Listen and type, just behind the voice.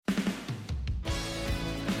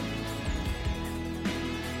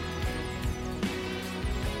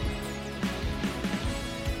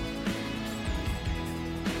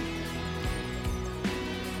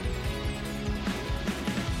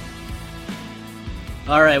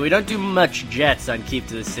All right, we don't do much Jets on Keep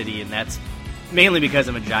to the City, and that's mainly because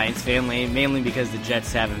I'm a Giants fan, mainly because the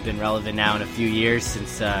Jets haven't been relevant now in a few years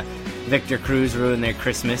since Victor Cruz ruined their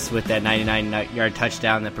Christmas with that 99-yard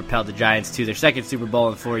touchdown that propelled the Giants to their second Super Bowl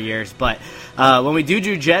in 4 years. But when we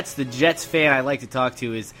do Jets, the Jets fan I like to talk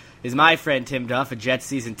to is my friend Tim Duff, a Jets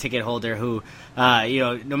season ticket holder who,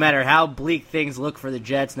 no matter how bleak things look for the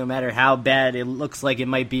Jets, no matter how bad it looks like it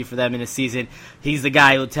might be for them in a season, he's the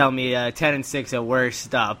guy who'll tell me 10-6 at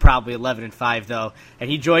worst, probably 11-5 though. And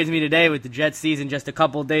he joins me today with the Jets season just a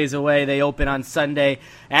couple days away. They open on Sunday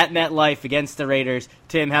at MetLife against the Raiders.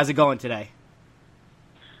 Tim, how's it going today?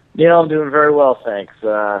 I'm doing very well, thanks.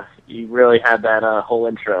 You really had that whole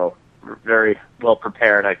intro very well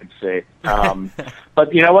prepared, I could see.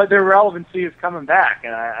 But you know what? Their relevancy is coming back,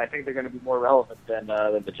 and I think they're going to be more relevant than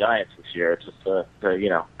the Giants this year. It's just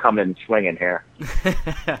coming and swinging here.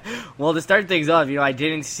 Well, to start things off, I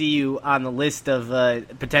didn't see you on the list of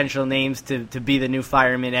potential names to be the new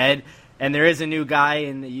Fireman Ed, and there is a new guy,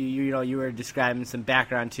 and you were describing some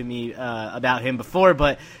background to me about him before.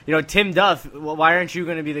 But Tim Duff, why aren't you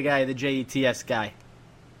going to be the guy, the JETS guy?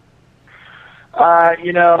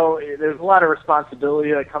 There's a lot of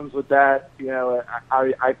responsibility that comes with that.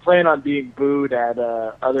 I plan on being booed at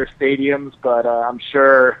other stadiums, but I'm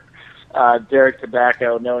sure Derek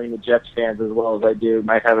Tobacco, knowing the Jets fans as well as I do,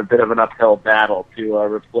 might have a bit of an uphill battle to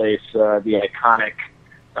replace the iconic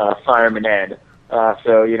Fireman Ed.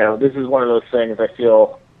 So this is one of those things I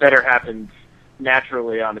feel better happens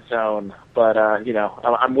naturally on its own. But,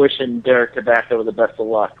 I'm wishing Derek Tobacco the best of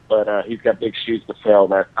luck, but he's got big shoes to fill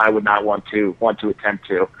that I would not want to attempt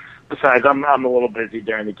to. Besides, I'm a little busy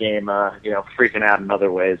during the game, freaking out in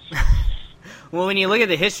other ways. Well, when you look at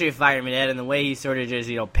the history of Fireman Ed and the way he sort of just,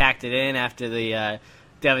 packed it in after the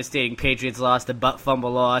devastating Patriots loss, the butt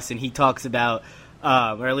fumble loss, and he talks about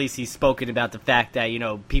or at least he's spoken about the fact that,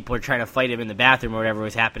 people are trying to fight him in the bathroom or whatever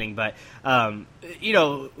was happening. But,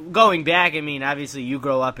 going back, obviously you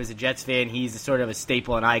grow up as a Jets fan. He's sort of a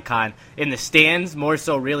staple and icon in the stands, more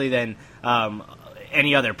so really than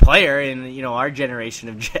any other player in, our generation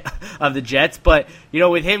of the Jets. But,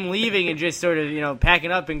 with him leaving and just sort of,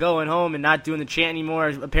 packing up and going home and not doing the chant anymore,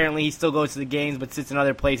 apparently he still goes to the games but sits in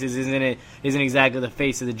other places, isn't exactly the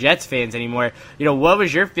face of the Jets fans anymore. What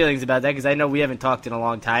was your feelings about that? Because I know we haven't talked in a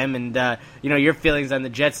long time, and, your feelings on the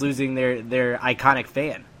Jets losing their iconic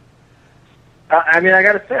fan. I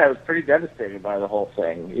got to say, I was pretty devastated by the whole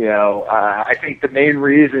thing. I think the main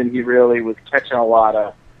reason he really was catching a lot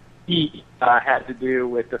of heat had to do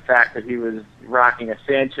with the fact that he was rocking a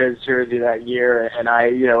Sanchez jersey that year, and I,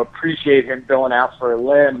 appreciate him going out on a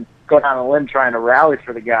limb trying to rally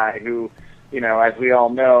for the guy who, as we all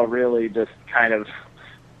know, really just kind of,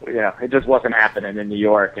 it just wasn't happening in New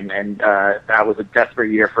York, and that was a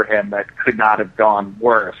desperate year for him that could not have gone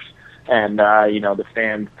worse. And, the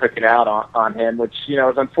fans took it out on him, which,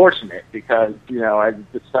 is unfortunate because, as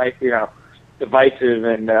divisive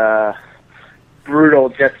and brutal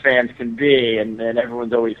Jets fans can be, and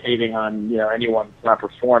everyone's always hating on, anyone that's not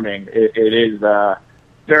performing, it is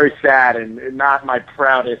very sad and not my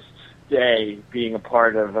proudest day being a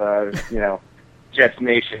part of, Jets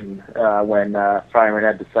Nation when Fireman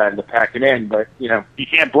Ed decided to pack it in. But, you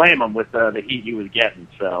can't blame him with the heat he was getting,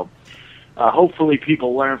 so... hopefully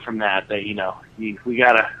people learn from that, we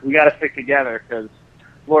gotta stick together because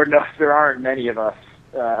Lord knows there aren't many of us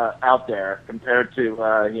out there compared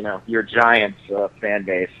to your Giants fan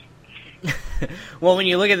base. Well, when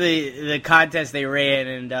you look at the contest they ran,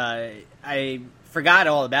 and I forgot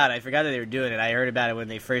all about it. I forgot that they were doing it. I heard about it when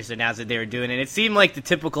they first announced that they were doing it. It seemed like the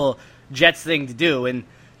typical Jets thing to do, and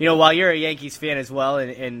while you're a Yankees fan as well,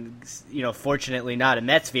 and fortunately not a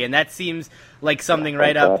Mets fan, that seems like something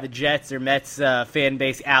right up the Jets or Mets fan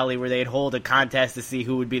base alley where they'd hold a contest to see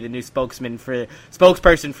who would be the new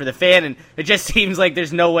spokesperson for the fan, and it just seems like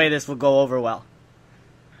there's no way this will go over well.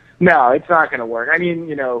 No, it's not going to work.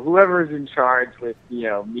 Whoever's in charge with,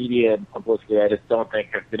 media and publicity, I just don't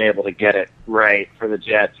think have been able to get it right for the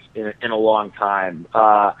Jets in a long time.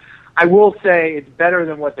 I will say it's better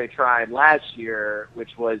than what they tried last year,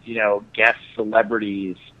 which was, guest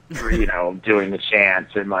celebrities, doing the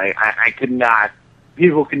chants. And,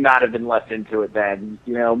 people could not have been less into it then.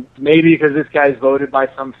 Maybe because this guy's voted by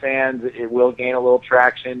some fans, it will gain a little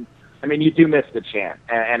traction. You do miss the chant.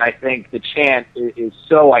 And I think the chant is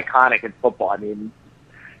so iconic in football. You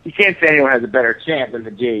can't say anyone has a better chant than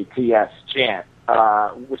the JTS chant,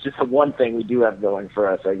 which is the one thing we do have going for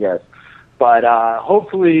us, I guess. But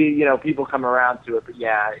hopefully, people come around to it. But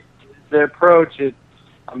yeah, the approach is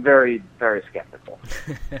I'm very, very skeptical.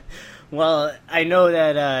 Well, I know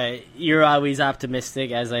that you're always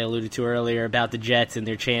optimistic, as I alluded to earlier, about the Jets and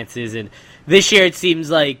their chances. And this year it seems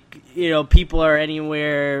like, people are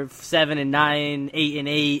anywhere 7-9,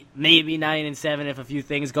 8-8, maybe 9-7 if a few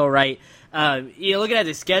things go right. Looking at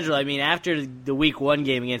the schedule, I mean, after the Week 1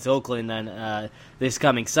 game against Oakland on this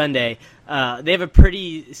coming Sunday, they have a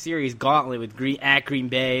pretty serious gauntlet with at Green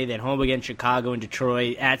Bay, then home against Chicago and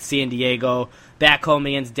Detroit, at San Diego, back home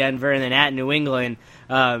against Denver, and then at New England.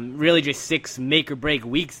 Really just 6 make-or-break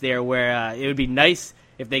weeks there where it would be nice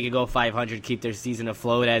if they could go 500, keep their season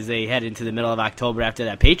afloat as they head into the middle of October after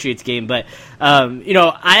that Patriots game. But,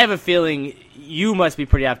 I have a feeling you must be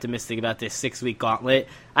pretty optimistic about this 6-week gauntlet.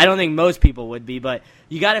 I don't think most people would be, but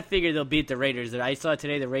you got to figure they'll beat the Raiders. I saw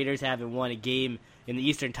today the Raiders haven't won a game in the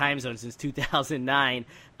Eastern Time Zone since 2009,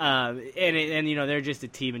 and they're just a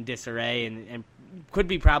team in disarray and could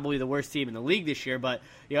be probably the worst team in the league this year. But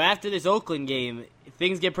after this Oakland game,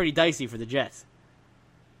 things get pretty dicey for the Jets.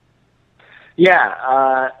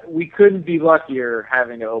 Yeah, we couldn't be luckier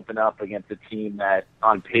having to open up against a team that,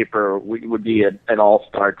 on paper, would be an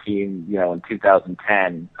all-star team, in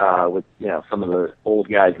 2010, with some of the old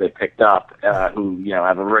guys they picked up, who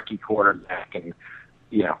have a rookie quarterback and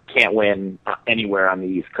can't win anywhere on the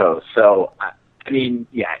East Coast. So,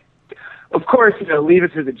 of course, leave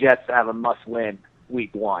it to the Jets to have a must-win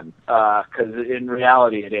Week 1, because in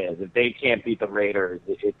reality it is. If they can't beat the Raiders,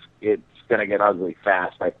 it's going to get ugly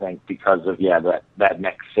fast, I think, because of that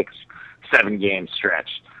next 6-7 game stretch.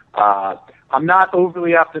 I'm not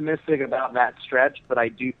overly optimistic about that stretch, but I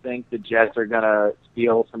do think the Jets are going to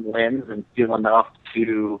steal some wins and steal enough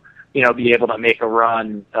to be able to make a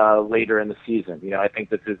run later in the season. I think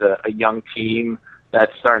this is a young team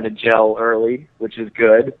that's starting to gel early, which is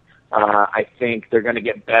good. I think they're going to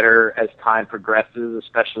get better as time progresses,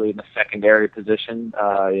 especially in the secondary position.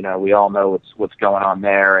 We all know what's going on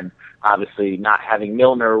there, and obviously not having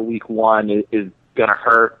Milner Week 1 is going to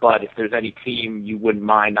hurt, but if there's any team you wouldn't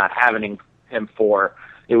mind not having him for,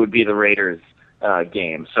 it would be the Raiders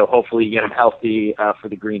game. So hopefully you get him healthy for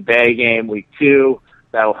the Green Bay game, Week 2.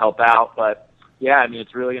 That'll help out, but yeah,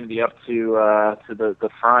 it's really going to be up to the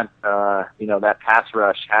front. That pass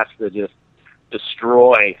rush has to just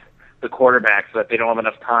destroy the quarterback so that they don't have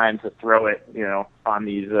enough time to throw it, on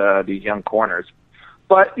these young corners.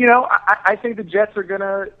 But I think the Jets are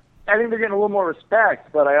gonna. I think they're getting a little more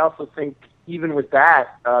respect, but I also think even with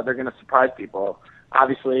that, they're going to surprise people.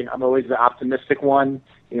 Obviously, I'm always the optimistic one.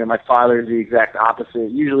 My father is the exact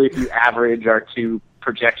opposite. Usually, if you average our two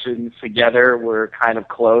projections together, we're kind of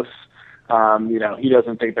close. He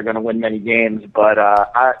doesn't think they're going to win many games, but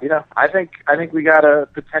I think we got a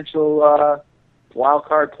potential wild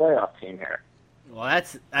card playoff team here. Well,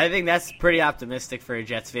 I think that's pretty optimistic for a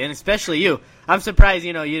Jets fan, especially you. I'm surprised,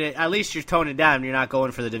 you at least you're toning it down. You're not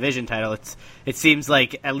going for the division title. It seems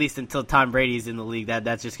like, at least until Tom Brady's in the league,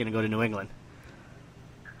 that's just going to go to New England.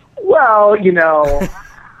 Well,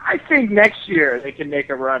 I think next year they can make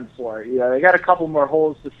a run for it. They got a couple more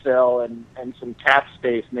holes to fill and some cap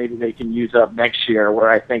space maybe they can use up next year, where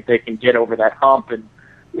I think they can get over that hump. And,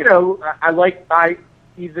 I like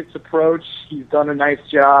Isaac's approach. He's done a nice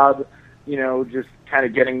job. Just kind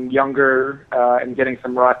of getting younger and getting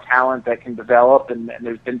some raw talent that can develop. And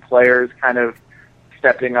there's been players kind of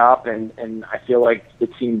stepping up, and I feel like the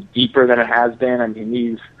team's deeper than it has been.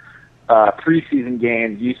 These preseason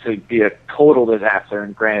games used to be a total disaster,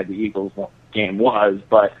 and granted the Eagles game was,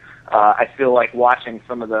 but I feel like watching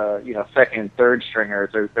some of the second and third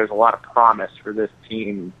stringers, there's a lot of promise for this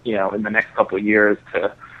team, in the next couple of years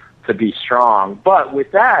to be strong. But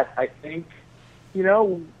with that, I think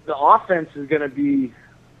the offense is going to be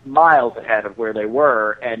miles ahead of where they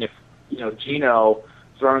were. And if, Geno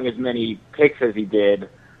throwing as many picks as he did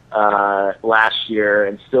last year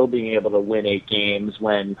and still being able to win 8 games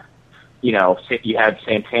when, you had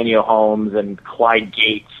Santonio Holmes and Clyde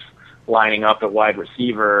Gates lining up at wide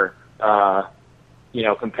receiver,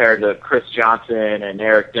 compared to Chris Johnson and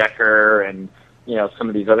Eric Decker and, some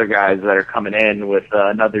of these other guys that are coming in with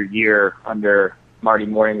another year under Marty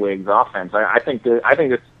Morningwig's offense. I think this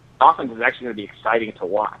offense is actually going to be exciting to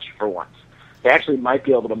watch for once. They actually might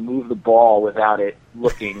be able to move the ball without it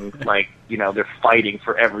looking like, they're fighting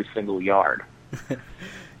for every single yard.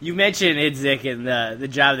 You mentioned Idzik and the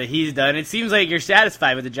job that he's done. It seems like you're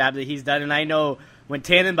satisfied with the job that he's done, and I know when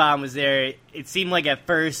Tannenbaum was there, it seemed like at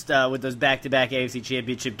first with those back-to-back AFC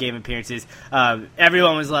Championship game appearances,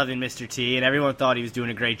 everyone was loving Mr. T, and everyone thought he was doing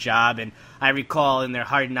a great job. And I recall in their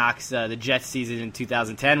Hard Knocks, the Jets season in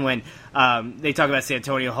 2010, when they talk about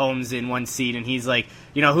Santonio Holmes in one scene, and he's like,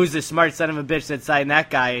 who's the smart son of a bitch that signed that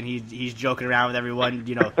guy? And he's joking around with everyone,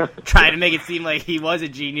 trying to make it seem like he was a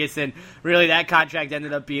genius. And really, that contract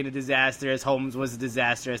ended up being a disaster, as Holmes was a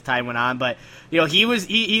disaster as time went on. But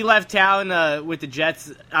he left town with the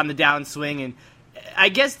Jets on the downswing, and I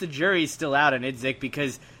guess the jury's still out on Idzik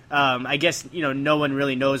because. I guess, no one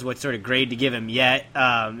really knows what sort of grade to give him yet.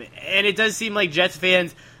 And it does seem like Jets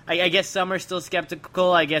fans, I guess some are still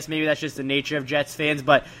skeptical. I guess maybe that's just the nature of Jets fans.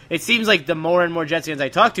 But it seems like the more and more Jets fans I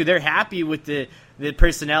talk to, they're happy with the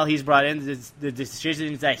personnel he's brought in, the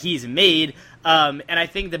decisions that he's made. And I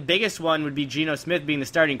think the biggest one would be Geno Smith being the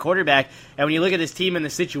starting quarterback. And when you look at this team and the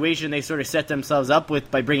situation they sort of set themselves up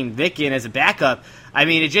with by bringing Vic in as a backup, I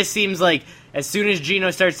mean, it just seems like as soon as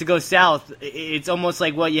Geno starts to go south, it's almost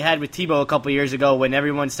like what you had with Tebow a couple years ago when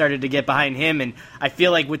everyone started to get behind him. And I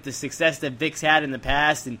feel like with the success that Vic's had in the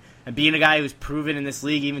past and being a guy who's proven in this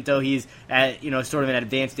league, even though he's at sort of an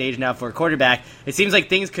advanced age now for a quarterback, it seems like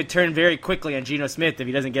things could turn very quickly on Geno Smith if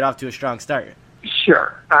he doesn't get off to a strong start.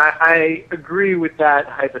 Sure. I agree with that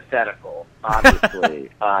hypothetical, obviously,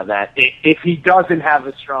 that if he doesn't have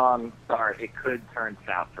a strong start, it could turn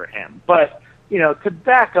south for him. But, to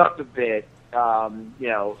back up a bit,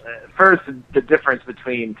 first, the difference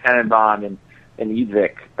between Tenenbaum and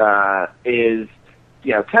Idzik is,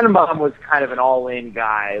 Tenenbaum was kind of an all-in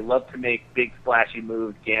guy, loved to make big, splashy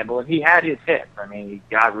moves, gamble, and he had his hits. I mean, he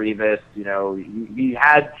got Revis, he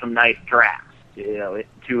had some nice drafts,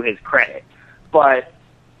 to his credit. But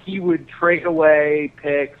he would trade away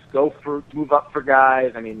picks, move up for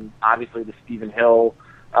guys. I mean, obviously the Stephen Hill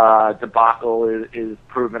debacle is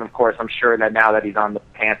proven. Of course, I'm sure that now that he's on the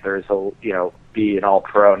Panthers, he'll be an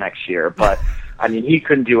All-Pro next year. But I mean, he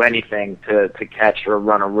couldn't do anything to catch or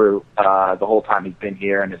run a route the whole time he's been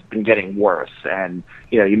here, and it's been getting worse. And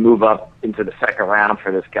you move up into the second round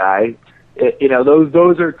for this guy.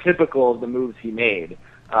 Those are typical of the moves he made.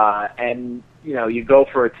 And you go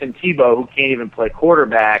for a Tim Tebow who can't even play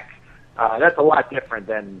quarterback. That's a lot different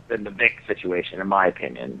than the Vic situation, in my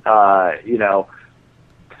opinion.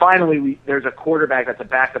 Finally, there's a quarterback that's a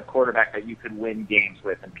backup quarterback that you could win games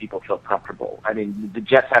with and people feel comfortable. I mean, the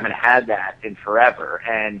Jets haven't had that in forever,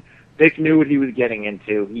 and Vic knew what he was getting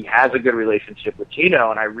into. He has a good relationship with Geno,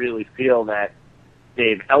 and I really feel that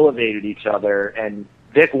they've elevated each other, and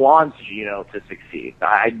Vic wants Geno to succeed.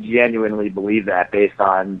 I genuinely believe that based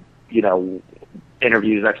on,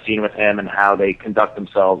 interviews I've seen with him and how they conduct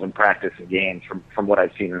themselves in practice and games from what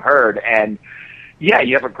I've seen and heard. And yeah,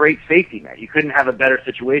 you have a great safety net. You couldn't have a better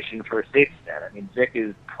situation for a safety net. I mean, Vic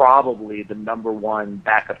is probably the number one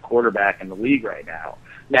backup quarterback in the league right now.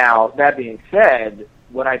 Now, that being said,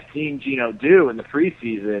 what I've seen Geno do in the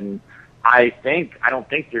preseason, I don't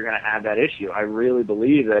think you're going to have that issue. I really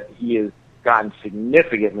believe that he has gotten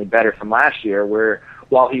significantly better from last year, where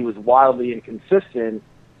while he was wildly inconsistent,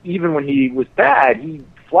 even when he was bad, he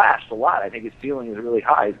flashed a lot. I think his ceiling is really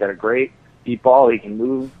high. He's got a great deep ball. He can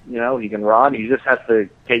move, he can run. He just has to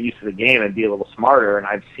get used to the game and be a little smarter. And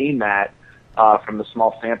I've seen that from the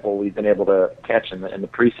small sample we've been able to catch in the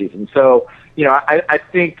preseason. So, I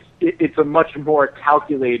think it's a much more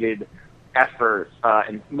calculated effort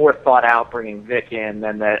and more thought out bringing Vic in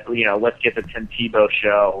than that, let's get the Tim Tebow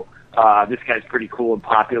show. This guy's pretty cool and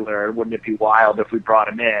popular. Wouldn't it be wild if we brought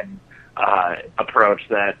him in? Approach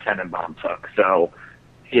that Tenenbaum took. So,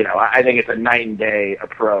 I think it's a night and day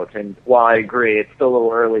approach. And while I agree, it's still a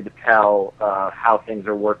little early to tell how things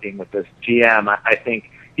are working with this GM. I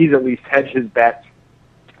think he's at least hedged his bets.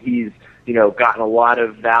 He's, gotten a lot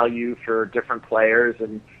of value for different players.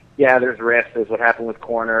 And yeah, there's risks. There's what happened with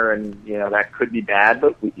Corner, and that could be bad.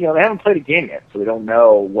 But they haven't played a game yet, so we don't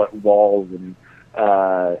know what Walls and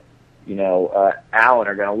Allen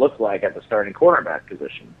are going to look like at the starting quarterback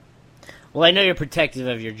position. Well, I know you're protective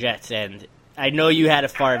of your Jets, and I know you had a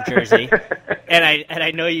Favre jersey, and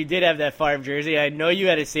I know you did have that Favre jersey. I know you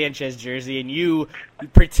had a Sanchez jersey, and you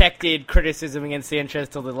protected criticism against Sanchez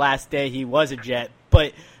till the last day he was a Jet.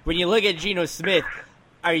 But when you look at Geno Smith,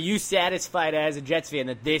 are you satisfied as a Jets fan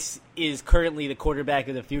that this is currently the quarterback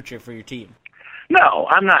of the future for your team? No,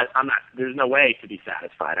 I'm not. There's no way to be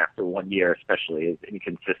satisfied after 1 year, especially as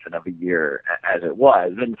inconsistent of a year as it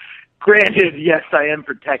was. And granted, yes, I am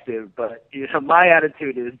protective, but my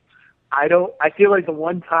attitude is I feel like the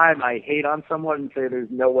one time I hate on someone and say there's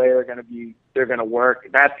no way they're gonna work,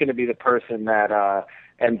 that's gonna be the person that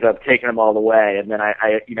ends up taking them all the way, and then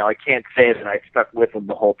I can't say that I stuck with them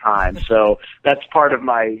the whole time. So that's part of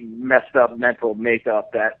my messed up mental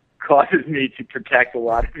makeup that causes me to protect a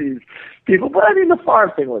lot of these people. But I mean, the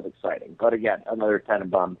Favre thing was exciting. But again, another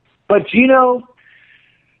Tenenbaum But Geno,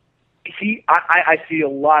 I see a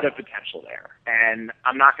lot of potential there, and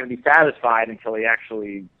I'm not going to be satisfied until he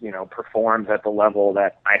actually, performs at the level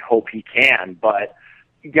that I hope he can. But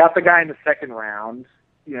you got the guy in the second round.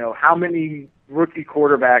 How many rookie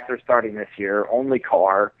quarterbacks are starting this year? Only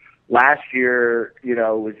Carr. Last year, it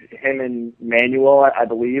was him and Manuel, I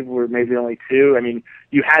believe, were maybe only two. I mean,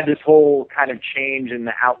 you had this whole kind of change in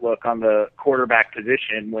the outlook on the quarterback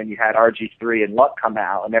position when you had RG3 and Luck come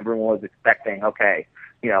out, and everyone was expecting, okay,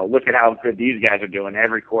 look at how good these guys are doing.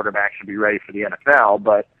 Every quarterback should be ready for the NFL.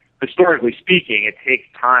 But historically speaking, it takes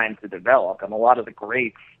time to develop, and a lot of the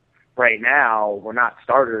greats right now were not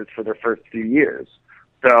starters for their first few years.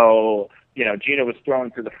 So, Geno was thrown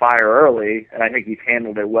through the fire early, and I think he's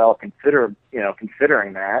handled it well considering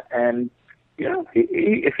that. And,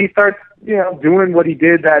 if he starts, doing what he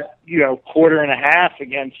did that, quarter and a half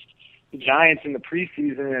against the Giants in the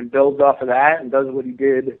preseason and builds off of that and does what he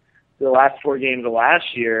did the last 4 games of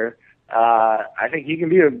last year, I think he can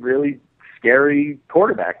be a really scary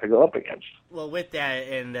quarterback to go up against. Well, with that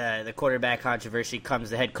and the quarterback controversy comes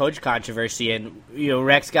the head coach controversy, and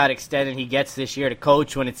Rex got extended. He gets this year to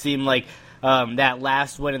coach when it seemed like that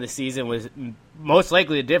last win of the season was most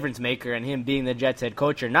likely a difference maker, and him being the Jets head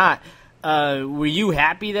coach or not. Were you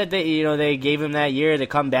happy that they gave him that year to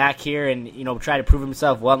come back here and try to prove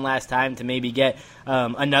himself one last time to maybe get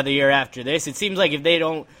another year after this? It seems like if they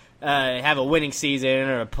don't have a winning season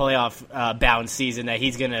or a playoff bound season, that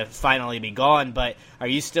he's going to finally be gone. But are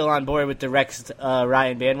you still on board with the Rex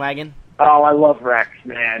Ryan bandwagon? Oh, I love Rex,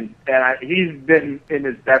 man. And he's been in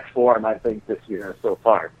his best form, I think, this year so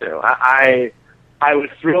far, too. I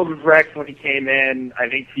was thrilled with Rex when he came in. I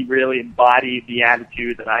think he really embodied the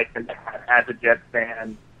attitude that I can have as a Jets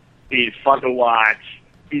fan. He's fun to watch.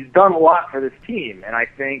 He's done a lot for this team. And I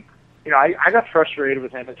think, I got frustrated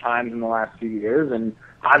with him at times in the last few years, and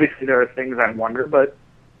obviously there are things I wonder, but,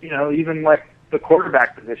 even like the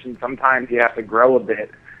quarterback position, sometimes you have to grow a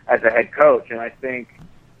bit as a head coach. And I think,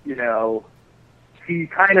 he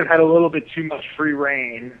kind of had a little bit too much free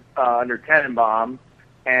reign under Tenenbaum.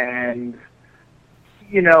 And,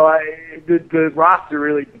 the roster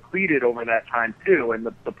really depleted over that time, too. And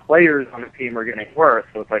the players on the team are getting worse.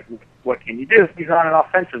 So it's like, what can you do? He's not an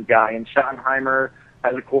offensive guy. And Schottenheimer,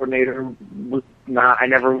 as a coordinator, I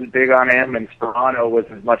never was big on him, and Sperano was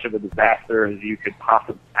as much of a disaster as you could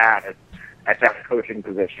possibly add at that coaching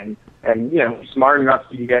position. And, smart enough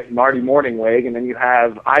to get Marty Morningweg, and then you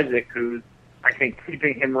have Isaac, who's, I think,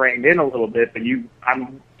 keeping him reined in a little bit, but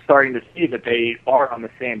I'm starting to see that they are on the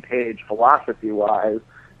same page philosophy-wise,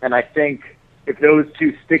 and I think if those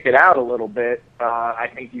two stick it out a little bit, I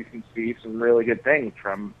think you can see some really good things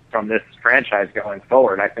from this franchise going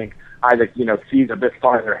forward. I think Isaac, sees a bit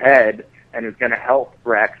farther ahead and is going to help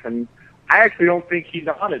Rex. And I actually don't think he's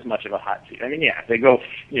on as much of a hot seat. I mean, if they go,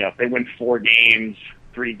 if they win 4 games,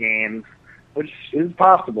 3 games, which is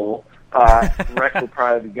possible, Rex will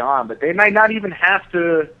probably be gone. But they might not even have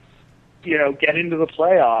to, get into the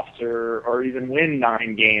playoffs or even win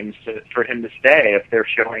 9 games for him to stay if they're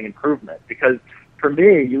showing improvement. Because for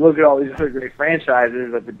me, you look at all these other great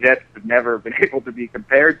franchises that the Jets have never been able to be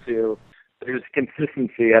compared to. There's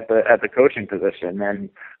consistency at the coaching position, and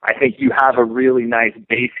I think you have a really nice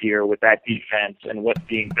base here with that defense and what's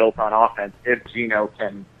being built on offense. If Geno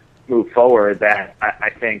can move forward, that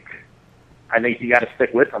I think you got to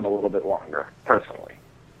stick with him a little bit longer, personally.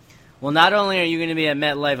 Well, not only are you going to be at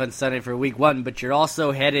MetLife on Sunday for Week 1, but you're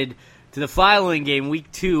also headed to the following game,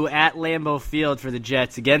 Week 2, at Lambeau Field for the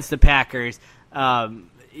Jets against the Packers.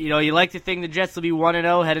 You like to think the Jets will be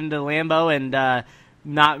 1-0 heading to Lambeau and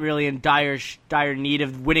not really in dire need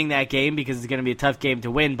of winning that game because it's going to be a tough game to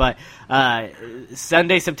win. But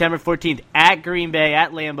Sunday, September 14th, at Green Bay, at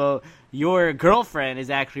Lambeau, your girlfriend is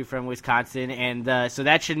actually from Wisconsin, and so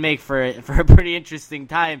that should make for a pretty interesting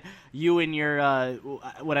time. You and your,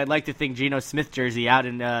 what I'd like to think, Geno Smith jersey out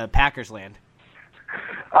in Packers land.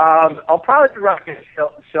 I'll probably be rocking a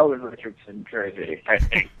Sheldon Richardson jersey, I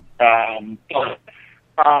think.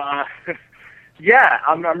 Yeah,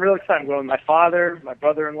 I'm really excited. I'm going with my father, my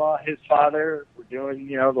brother-in-law, his father. We're doing,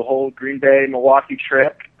 the whole Green Bay, Milwaukee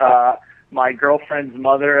trip. My girlfriend's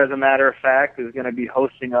mother, as a matter of fact, is going to be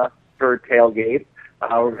hosting us for a tailgate.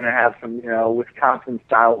 We're going to have some,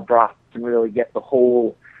 Wisconsin-style broth and really get the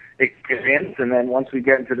whole experience. And then once we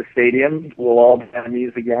get into the stadium, we'll all be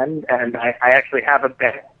enemies again. And I actually have a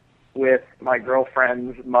bet with my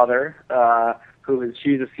girlfriend's mother,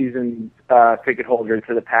 she's a season ticket holder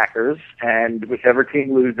to the Packers, and whichever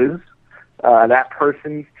team loses, that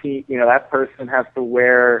person's team, that person has to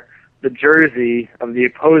wear the jersey of the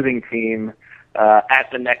opposing team at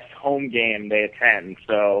the next home game they attend.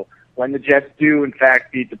 So when the Jets do, in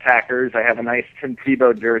fact, beat the Packers, I have a nice Tim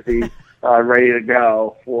Tebow jersey ready to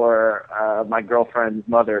go for my girlfriend's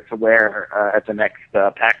mother to wear at the next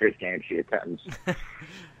Packers game she attends.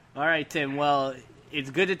 All right, Tim. Well, it's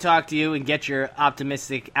good to talk to you and get your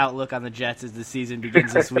optimistic outlook on the Jets as the season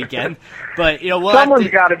begins this weekend. But someone's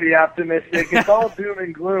got to be optimistic. It's all doom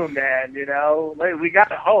and gloom, man. We got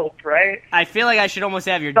to hope, right? I feel like I should almost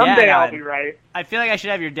have your dad on. Someday I'll be right. I feel like I should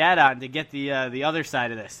have your dad on to get the other side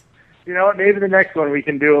of this. You know what? Maybe the next one we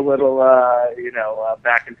can do a little,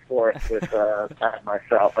 back and forth with Pat and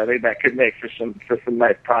myself. I think that could make for some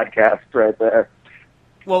nice podcasts right there.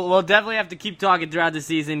 Well, we'll definitely have to keep talking throughout the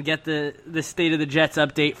season, get the state of the Jets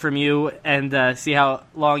update from you, and see how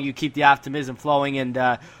long you keep the optimism flowing.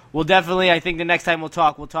 And we'll definitely, I think the next time we'll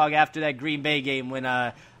talk after that Green Bay game when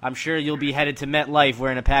I'm sure you'll be headed to MetLife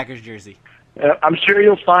wearing a Packers jersey. I'm sure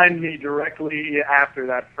you'll find me directly after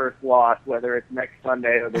that first loss, whether it's next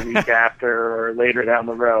Sunday or the week after or later down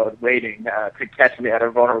the road, waiting to catch me at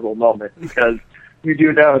a vulnerable moment, because you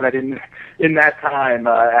do know that in that time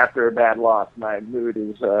after a bad loss, my mood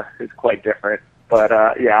is quite different. But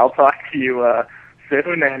I'll talk to you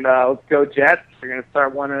soon, and let's go Jets. We're going to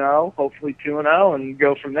start 1-0, hopefully 2-0, and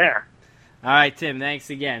go from there. All right, Tim. Thanks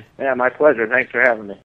again. Yeah, my pleasure. Thanks for having me.